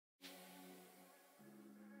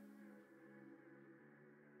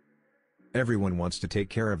Everyone wants to take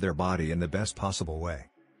care of their body in the best possible way.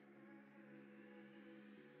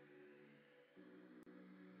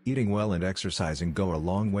 Eating well and exercising go a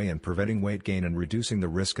long way in preventing weight gain and reducing the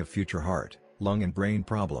risk of future heart, lung and brain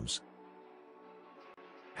problems.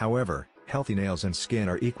 However, healthy nails and skin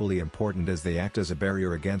are equally important as they act as a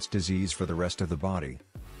barrier against disease for the rest of the body.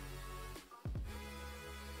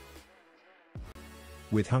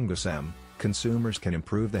 With HungoSem, consumers can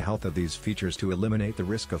improve the health of these features to eliminate the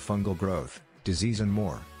risk of fungal growth, disease and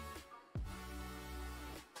more.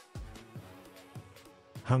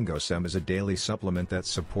 HungoSem is a daily supplement that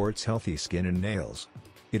supports healthy skin and nails.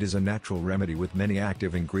 It is a natural remedy with many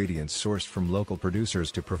active ingredients sourced from local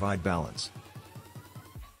producers to provide balance.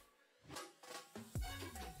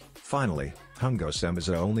 Finally, HungoSem is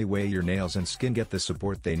the only way your nails and skin get the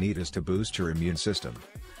support they need is to boost your immune system.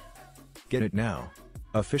 Get it now.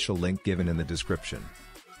 Official link given in the description.